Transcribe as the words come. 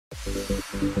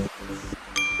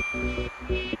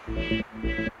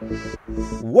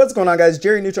What's going on, guys?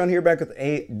 Jerry Neutron here, back with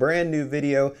a brand new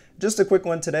video. Just a quick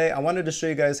one today. I wanted to show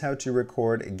you guys how to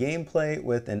record gameplay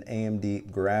with an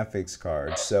AMD graphics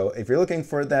card. So if you're looking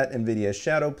for that NVIDIA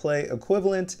Shadowplay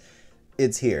equivalent,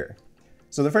 it's here.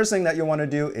 So the first thing that you'll want to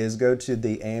do is go to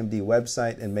the AMD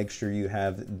website and make sure you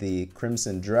have the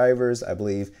Crimson drivers. I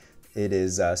believe it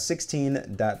is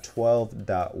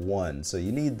 16.12.1. So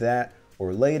you need that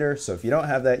or later. So if you don't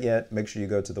have that yet, make sure you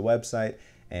go to the website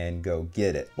and go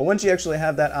get it. But once you actually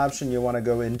have that option, you'll want to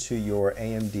go into your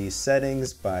AMD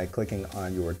settings by clicking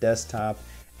on your desktop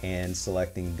and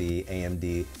selecting the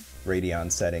AMD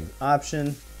Radeon setting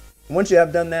option. Once you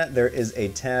have done that, there is a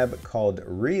tab called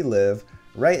ReLive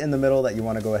right in the middle that you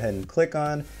want to go ahead and click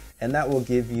on, and that will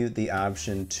give you the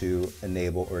option to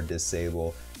enable or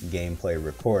disable gameplay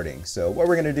recording. So what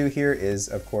we're going to do here is,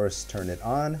 of course, turn it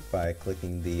on by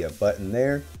clicking the button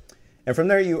there. And from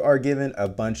there, you are given a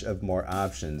bunch of more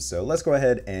options. So let's go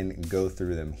ahead and go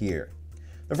through them here.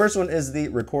 The first one is the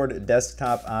record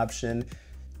desktop option.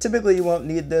 Typically, you won't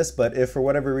need this, but if for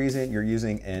whatever reason you're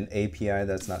using an API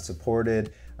that's not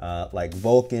supported, like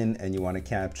Vulkan, and you want to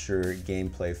capture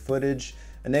gameplay footage,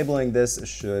 enabling this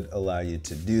should allow you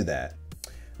to do that.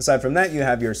 Aside from that, you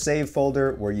have your save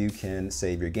folder where you can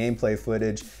save your gameplay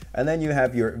footage, and then you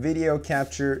have your video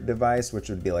capture device, which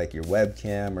would be like your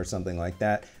webcam or something like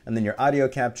that, and then your audio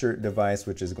capture device,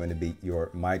 which is going to be your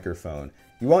microphone.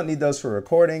 You won't need those for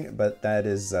recording, but that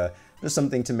is just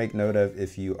something to make note of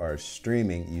if you are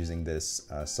streaming using this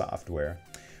software.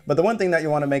 But the one thing that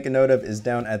you want to make a note of is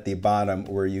down at the bottom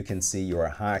where you can see your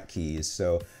hotkeys.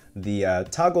 So the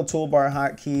toggle toolbar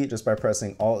hotkey, just by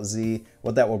pressing Alt-Z,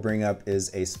 what that will bring up is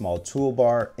a small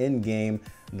toolbar in-game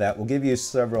that will give you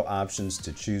several options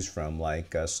to choose from,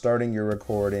 like starting your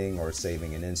recording or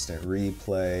saving an instant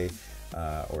replay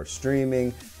or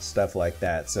streaming, stuff like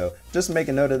that. So just make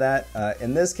a note of that.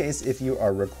 In this case, if you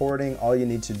are recording, all you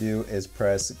need to do is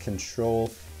press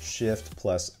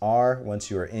Control-Shift+R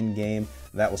once you are in-game.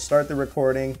 That will start the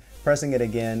recording. Pressing it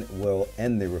again will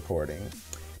end the recording.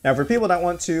 Now, for people that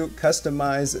want to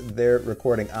customize their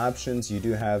recording options, you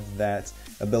do have that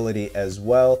ability as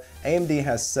well. AMD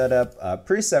has set up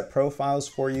preset profiles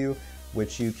for you,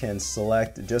 which you can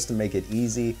select just to make it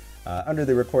easy. Under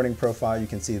the recording profile, you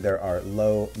can see there are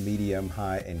low, medium,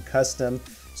 high, and custom.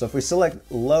 So if we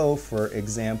select low, for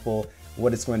example,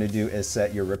 what it's going to do is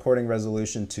set your recording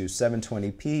resolution to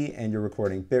 720p and your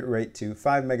recording bitrate to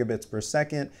 5 megabits per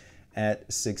second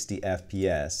at 60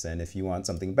 FPS. And if you want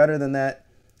something better than that,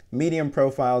 medium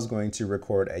profile is going to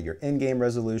record at your in-game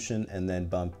resolution and then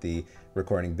bump the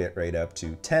recording bitrate up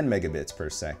to 10 megabits per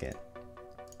second.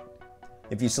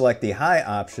 If you select the high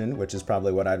option, which is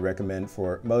probably what I'd recommend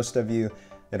for most of you,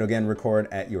 it'll again record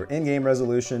at your in-game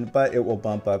resolution, but it will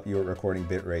bump up your recording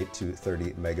bitrate to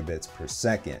 30 megabits per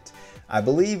second. I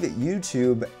believe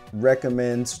YouTube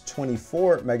recommends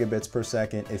 24 megabits per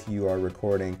second if you are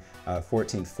recording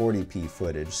 1440p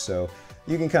footage. So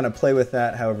you can kind of play with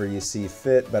that however you see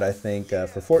fit, but I think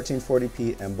for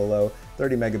 1440p and below,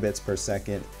 30 megabits per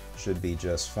second should be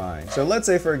just fine. So let's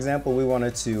say, for example, we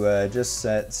wanted to just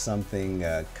set something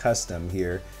custom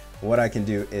here. What I can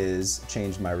do is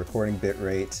change my recording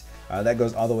bitrate. That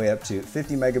goes all the way up to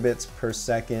 50 megabits per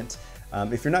second.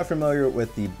 If you're not familiar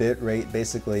with the bitrate,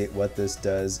 basically what this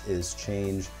does is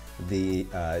change the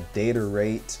data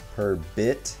rate per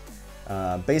bit.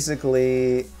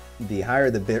 Basically, the higher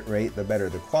the bit rate, the better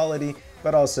the quality,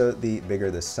 but also the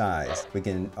bigger the size. We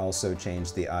can also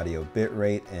change the audio bit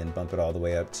rate and bump it all the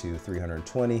way up to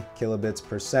 320 kilobits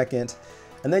per second.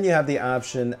 And then you have the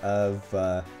option of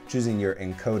choosing your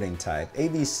encoding type.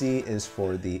 ABC is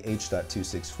for the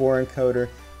H.264 encoder.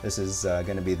 This is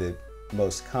going to be the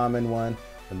most common one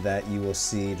that you will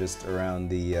see just around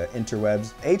the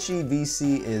interwebs.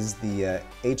 HEVC is the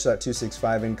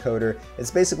H.265 encoder.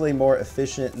 It's basically more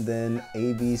efficient than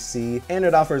ABC, and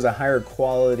it offers a higher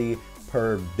quality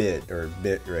per bit or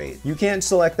bit rate. You can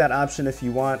select that option if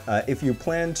you want. If you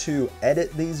plan to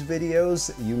edit these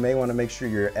videos, you may want to make sure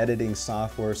your editing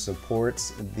software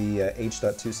supports the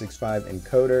H.265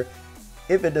 encoder.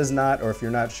 If it does not, or if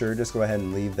you're not sure, just go ahead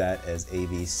and leave that as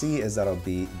ABC, as that'll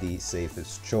be the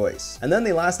safest choice. And then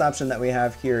the last option that we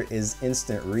have here is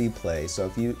instant replay. So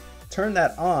if you turn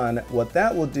that on, what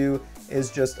that will do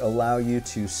is just allow you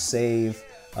to save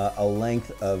a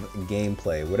length of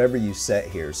gameplay, whatever you set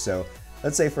here. So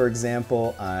let's say, for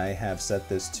example, I have set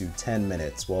this to 10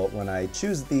 minutes. Well, when I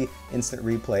choose the instant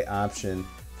replay option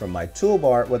from my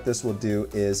toolbar, what this will do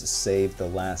is save the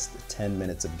last 10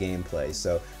 minutes of gameplay.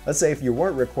 So let's say if you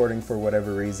weren't recording for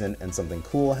whatever reason and something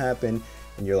cool happened,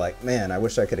 and you're like, man, I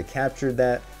wish I could have captured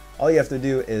that, all you have to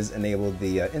do is enable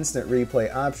the instant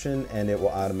replay option, and it will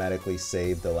automatically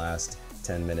save the last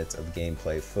 10 minutes of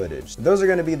gameplay footage. Those are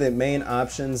going to be the main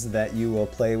options that you will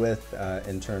play with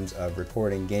in terms of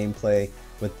recording gameplay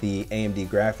with the AMD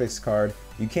graphics card.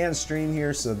 You can stream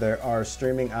here, so there are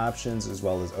streaming options as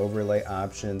well as overlay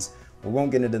options. We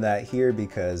won't get into that here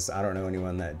because I don't know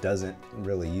anyone that doesn't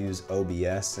really use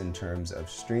OBS in terms of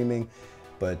streaming,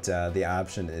 but the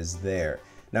option is there.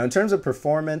 Now in terms of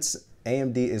performance,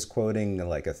 AMD is quoting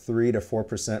like a 3 to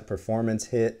 4% performance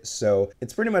hit, so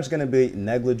it's pretty much going to be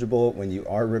negligible when you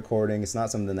are recording. It's not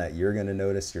something that you're going to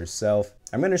notice yourself.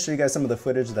 I'm going to show you guys some of the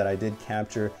footage that I did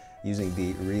capture using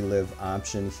the ReLive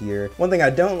option here. One thing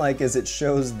I don't like is it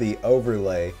shows the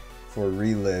overlay for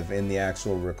ReLive in the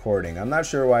actual recording. I'm not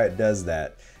sure why it does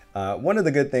that. One of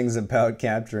the good things about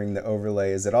capturing the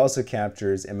overlay is it also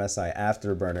captures MSI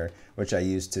Afterburner, which I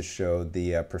use to show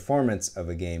the performance of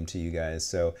a game to you guys.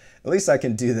 So at least I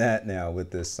can do that now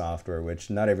with this software, which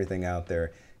not everything out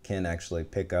there can actually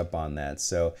pick up on that.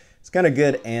 So it's kind of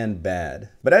good and bad.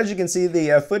 But as you can see,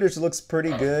 the footage looks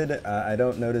pretty good. I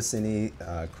don't notice any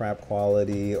crap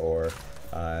quality or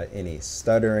any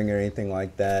stuttering or anything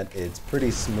like that. It's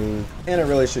pretty smooth, and it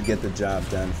really should get the job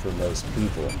done for most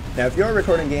people. Now if you're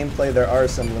recording gameplay, there are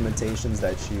some limitations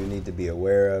that you need to be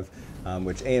aware of,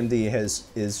 which AMD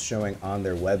is showing on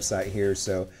their website here.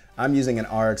 So I'm using an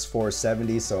RX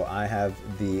 470, so I have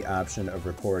the option of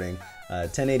recording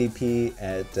 1080p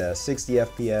at 60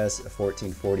 FPS,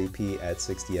 1440p at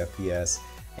 60 FPS,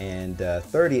 and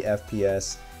 30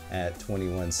 FPS at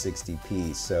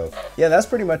 2160p. So yeah, that's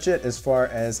pretty much it as far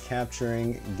as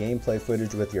capturing gameplay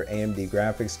footage with your AMD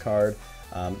graphics card.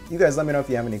 You guys let me know if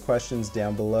you have any questions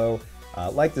down below.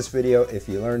 Like this video if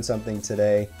you learned something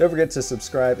today. Don't forget to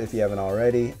subscribe if you haven't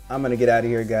already. I'm gonna get out of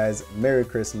here, guys. Merry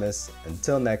Christmas.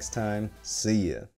 Until next time, see ya.